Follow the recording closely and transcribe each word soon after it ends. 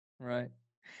Right.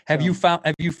 Have you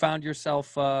found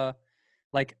yourself,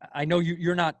 like, I know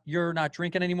you're not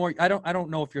drinking anymore. I don't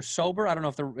know if you're sober. I don't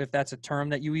know if that's a term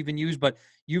that you even use, but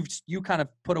you kind of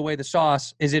put away the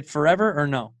sauce. Is it forever or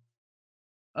no?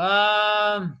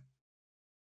 Are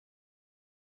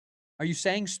you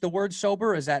saying the word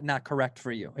sober? Or is that not correct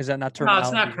for you? Is that not terminology? No,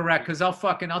 it's not correct, because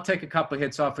I'll take a couple of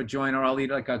hits off a joint, or I'll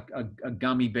eat like a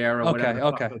gummy bear or whatever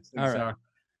the fuck those things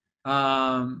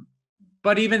are.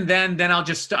 But even then I'll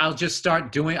just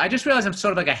start doing. I just realized I'm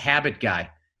sort of like a habit guy.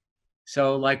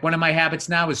 So like one of my habits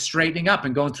now is straightening up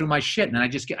and going through my shit, and I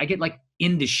get like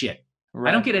into shit. Right.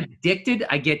 I don't get addicted.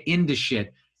 I get into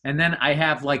shit, and then I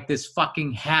have like this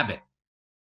fucking habit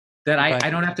that I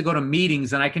don't have to go to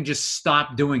meetings, and I can just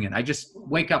stop doing it. I just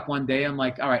wake up one day, I'm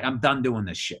like, all right, I'm done doing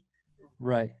this shit.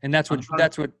 Right. And that's what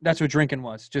drinking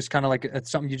was. Just kind of like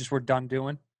it's something you just were done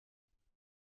doing.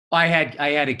 I had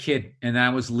a kid, and I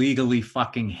was legally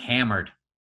fucking hammered.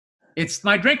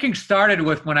 My drinking started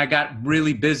with when I got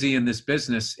really busy in this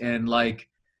business, and like,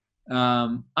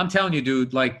 I'm telling you,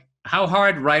 dude, like how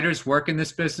hard writers work in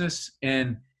this business.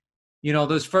 And you know,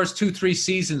 those first 2-3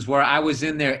 seasons where I was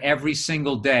in there every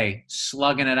single day,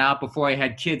 slugging it out before I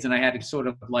had kids, and I had to sort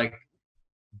of like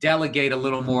delegate a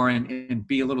little more and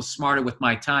be a little smarter with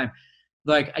my time.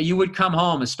 Like you would come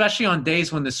home, especially on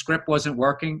days when the script wasn't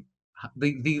working,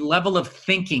 the level of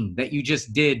thinking that you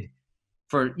just did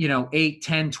for, 8,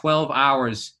 10, 12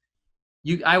 hours,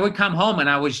 I would come home and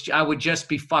I would just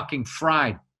be fucking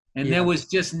fried. And There was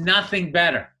just nothing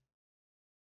better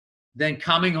than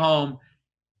coming home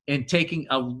and taking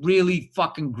a really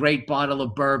fucking great bottle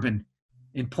of bourbon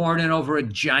and pouring it over a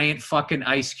giant fucking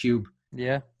ice cube.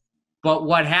 Yeah. But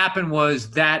what happened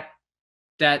was that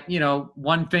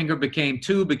one finger became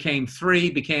 2, became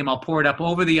 3, became I'll pour it up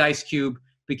over the ice cube,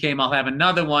 became I'll have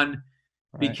another one,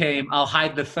 became I'll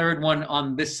hide the third one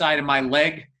on this side of my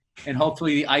leg, and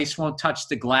hopefully the ice won't touch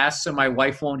the glass so my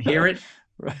wife won't hear it.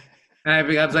 Right. And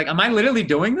I was like, am I literally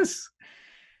doing this?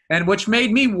 And which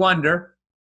made me wonder,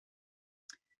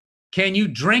 can you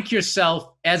drink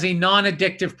yourself as a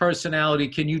non-addictive personality?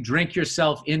 Can you drink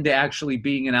yourself into actually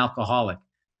being an alcoholic?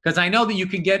 Because I know that you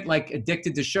can get like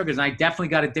addicted to sugars. And I definitely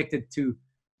got addicted to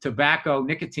tobacco,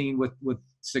 nicotine with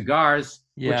cigars,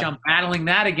 which I'm battling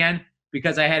that again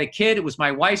because I had a kid. It was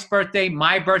my wife's birthday,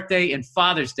 my birthday, and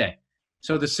Father's Day.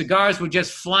 So the cigars were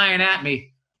just flying at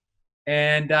me.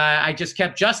 And I just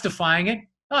kept justifying it.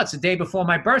 Oh, it's the day before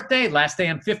my birthday. Last day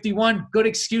I'm 51. Good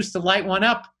excuse to light one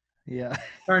up. Yeah.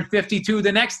 Turned 52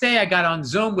 the next day. I got on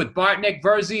Zoom with Bart, Nick,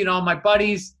 Verzi, and all my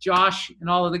buddies, Josh, and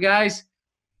all of the guys.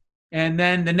 And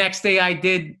then the next day I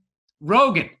did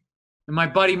Rogan. And my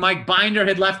buddy Mike Binder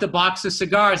had left a box of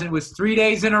cigars, and it was 3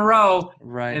 days in a row.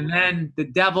 Right. And then the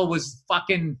devil was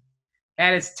fucking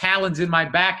had its talons in my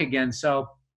back again. So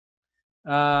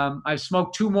I've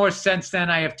smoked 2 more since then.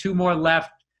 I have 2 more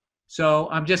left. So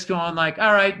I'm just going like,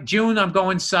 all right, June, I'm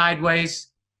going sideways.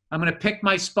 I'm going to pick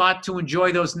my spot to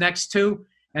enjoy those next 2.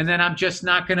 And then I'm just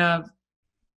not going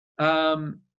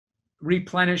to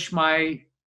replenish my,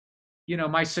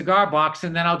 my cigar box,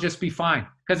 and then I'll just be fine.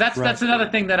 Because that's another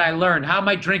thing that I learned. How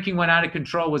my drinking went out of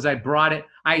control was I brought it.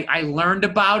 I learned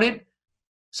about it.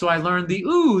 So I learned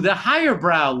the higher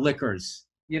brow liquors,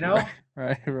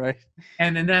 Right.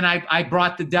 And then I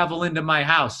brought the devil into my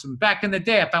house. And back in the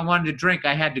day, if I wanted to drink,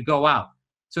 I had to go out.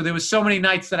 So there was so many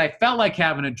nights that I felt like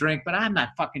having a drink, but I'm not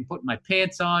fucking putting my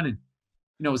pants on. And,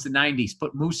 it was the 90s.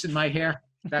 Put mousse in my hair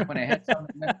back when I had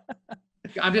something.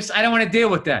 I don't want to deal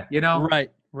with that,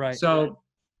 Right. So,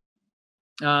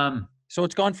 so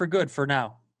it's gone for good for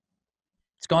now.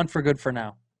 It's gone for good for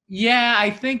now. Yeah, I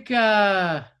think,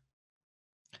 I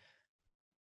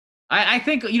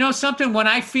think, something, when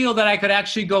I feel that I could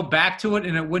actually go back to it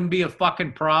and it wouldn't be a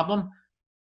fucking problem,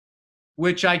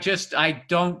 which I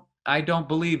don't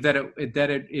believe that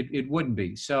it wouldn't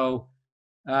be. So,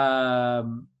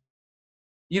 there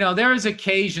is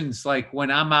occasions like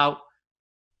when I'm out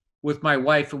with my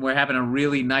wife and we're having a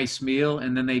really nice meal,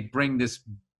 and then they bring this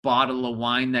bottle of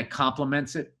wine that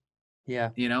complements it. Yeah.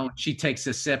 She takes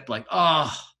a sip like,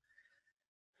 oh,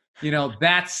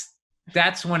 that's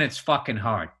when it's fucking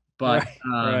hard. But,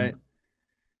 right.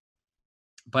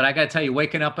 But I got to tell you,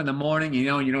 waking up in the morning, you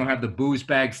don't have the booze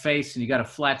bag face and you got a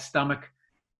flat stomach.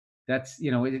 That's,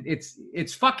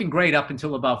 it's fucking great up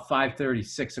until about 5:30,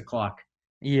 6 o'clock.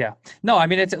 Yeah. No, I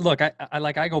mean,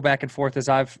 I go back and forth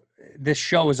this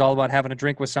show is all about having a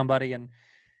drink with somebody, and,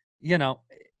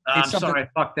 I'm sorry, I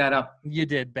fucked that up. You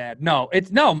did bad. No,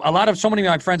 so many of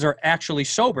my friends are actually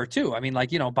sober too. I mean,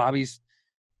 Bobby's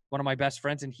one of my best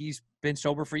friends, and he's been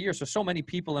sober for years. So many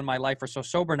people in my life are so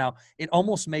sober now. It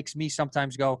almost makes me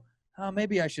sometimes go, oh,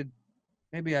 maybe I should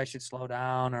maybe I should slow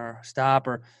down or stop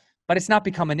but it's not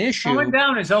become an issue. Slowing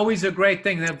down is always a great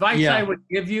thing. The advice Yeah. I would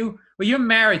give you, well, you're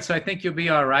married, so I think you'll be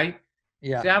all right.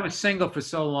 Yeah. See, I was single for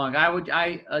so long.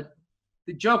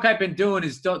 The joke I've been doing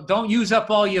is don't use up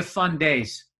all your fun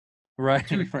days. Right.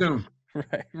 Too soon.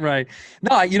 Right.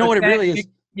 No, you know what it really is.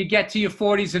 You get to your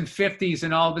 40s and 50s,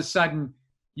 and all of a sudden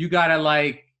you gotta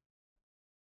like,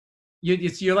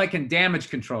 you're like in damage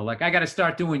control. Like, I gotta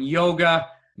start doing yoga.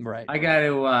 Right. I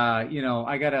gotta,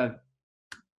 I gotta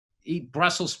eat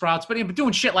Brussels sprouts. But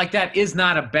doing shit like that is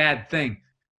not a bad thing.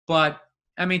 But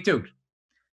I mean, dude,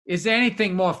 is there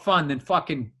anything more fun than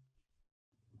fucking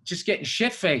just getting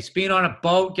shit-faced, being on a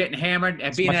boat, getting hammered,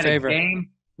 and being at a game?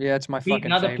 Yeah, it's my fucking favorite.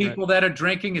 Beating other people that are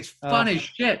drinking. It's fun as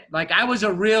shit. Like, I was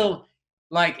a real,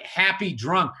 like, happy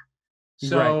drunk.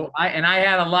 So I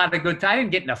had a lot of good time. I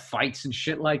didn't get into fights and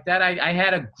shit like that. I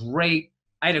had a great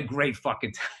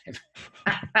fucking time.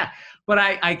 But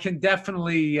I can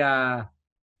definitely, there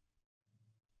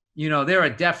are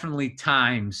definitely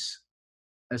times,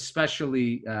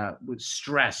 especially with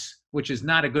stress, which is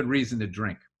not a good reason to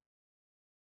drink.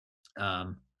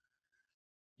 I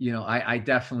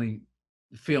definitely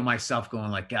feel myself going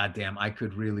like, God damn,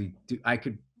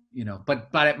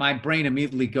 but my brain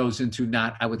immediately goes into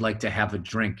I would like to have a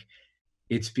drink.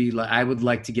 I would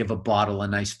like to give a bottle a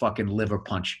nice fucking liver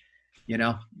punch,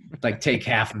 like take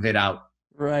half of it out.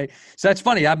 Right. So that's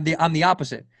funny. I'm the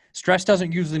opposite. Stress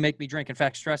doesn't usually make me drink. In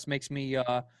fact, stress makes me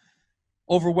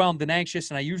overwhelmed and anxious,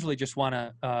 and I usually just want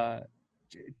to,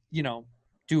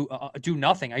 do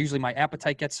nothing. My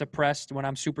appetite gets suppressed when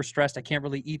I'm super stressed. I can't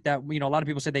really eat that. A lot of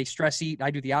people say they stress eat. I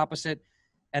do the opposite.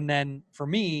 And then for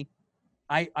me,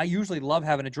 I usually love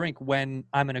having a drink when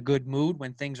I'm in a good mood,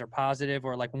 when things are positive,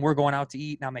 or like when we're going out to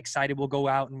eat and I'm excited, we'll go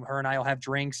out and her and I will have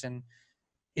drinks. And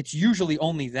it's usually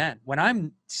only then. When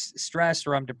I'm stressed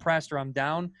or I'm depressed or I'm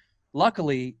down,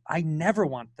 luckily I never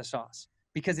want the sauce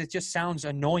because it just sounds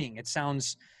annoying. It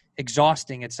sounds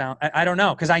exhausting. I don't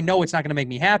know, because I know it's not going to make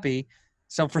me happy.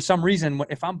 So for some reason,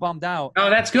 if I'm bummed out. Oh,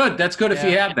 that's good. That's good if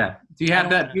you have that. Do you have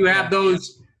that? Do you have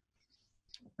those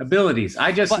abilities?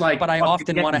 But I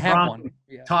often want to have one.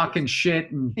 Talking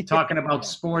shit and talking about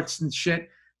sports and shit.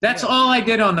 That's all I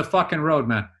did on the fucking road,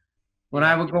 man. When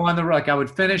I would go on the road, like I would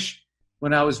finish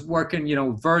when I was working,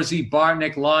 Verzi,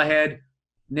 Bartnick, Lawhead,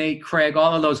 Nate, Craig,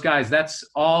 all of those guys. That's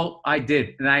all I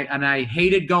did. And I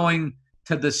hated going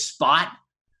to the spot,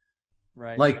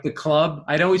 right? Like the club.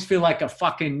 I'd always feel like a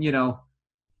fucking,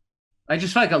 I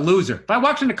just felt like a loser. If I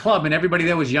walked in the club and everybody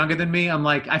there was younger than me,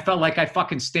 I felt like I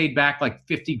fucking stayed back like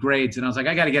 50 grades. And I was like,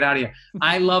 I got to get out of here.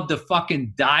 I love the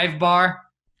fucking dive bar.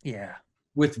 Yeah.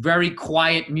 With very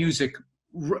quiet music.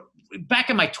 Back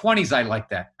in my 20s, I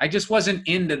liked that. I just wasn't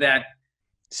into that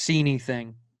sceney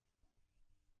thing.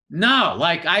 No,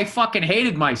 like I fucking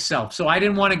hated myself. So I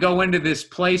didn't want to go into this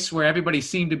place where everybody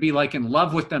seemed to be like in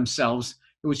love with themselves.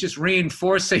 It was just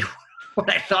reinforcing what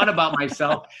I thought about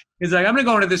myself. Is like, I'm going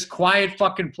to go into this quiet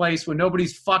fucking place where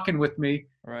nobody's fucking with me.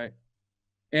 Right.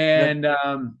 And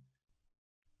I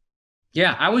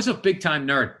was a big time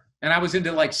nerd. And I was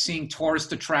into like seeing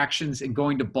tourist attractions and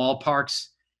going to ballparks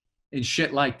and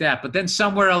shit like that. But then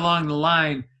somewhere along the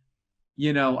line,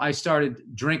 I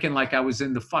started drinking like I was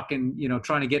in the fucking,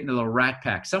 trying to get into the Rat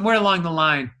Pack. Somewhere along the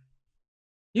line,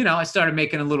 I started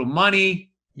making a little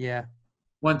money. Yeah.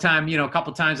 One time, a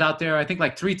couple times out there, I think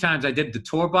like 3 times I did the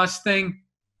tour bus thing.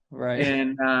 Right.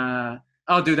 And,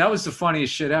 dude, that was the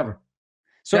funniest shit ever.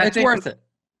 So it's worth it.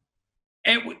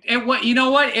 You know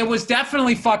what? It was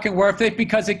definitely fucking worth it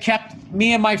because it kept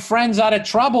me and my friends out of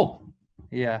trouble.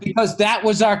 Yeah. Because that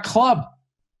was our club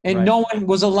and no one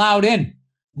was allowed in.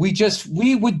 We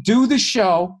would do the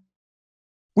show.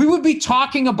 We would be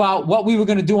talking about what we were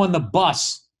going to do on the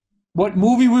bus, what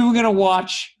movie we were going to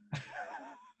watch,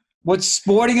 what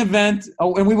sporting event,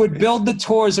 and we would build the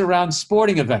tours around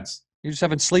sporting events. You're just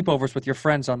having sleepovers with your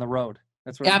friends on the road.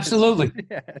 That's what absolutely.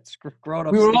 Yeah, it's grown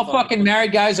up. We were all fucking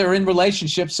married guys or in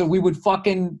relationships, so we would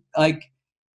fucking like,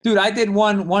 dude. I did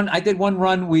one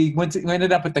run. We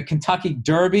ended up at the Kentucky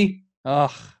Derby.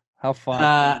 Ugh, how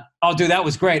fun! Dude, that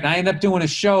was great. And I ended up doing a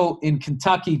show in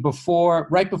Kentucky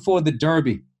right before the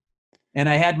Derby, and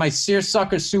I had my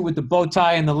seersucker suit with the bow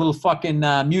tie and the little fucking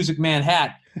Music Man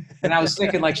hat. And I was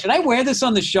thinking, like, should I wear this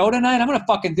on the show tonight? I'm gonna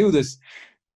fucking do this.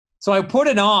 So I put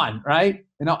it on, right?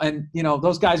 And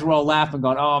those guys were all laughing,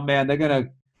 going, "Oh man, they're gonna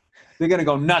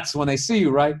go nuts when they see you,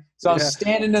 right?" So I was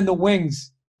standing in the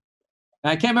wings,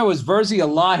 and I can't remember, it was Verzi or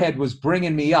Lawhead was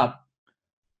bringing me up,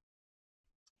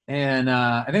 and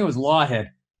I think it was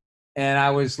Lawhead, and I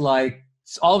was like,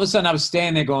 all of a sudden I was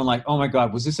standing there going like, "Oh my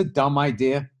God, was this a dumb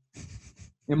idea?"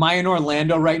 am I in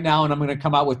Orlando right now and I'm going to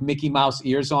come out with Mickey Mouse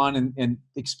ears on and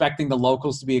expecting the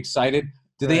locals to be excited?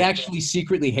 Do they actually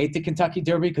secretly hate the Kentucky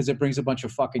Derby because it brings a bunch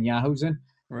of fucking yahoos in?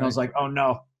 Right. And I was like, oh no.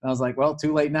 And I was like, well,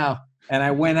 too late now. And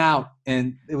I went out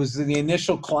and it was the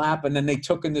initial clap and then they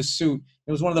took in the suit.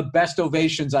 It was one of the best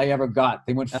ovations I ever got.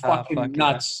 They went fucking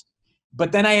nuts. Yeah.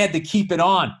 But then I had to keep it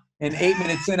on. And 8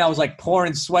 minutes in, I was like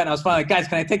pouring sweat. And I was finally like, guys,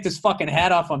 can I take this fucking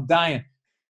hat off? I'm dying.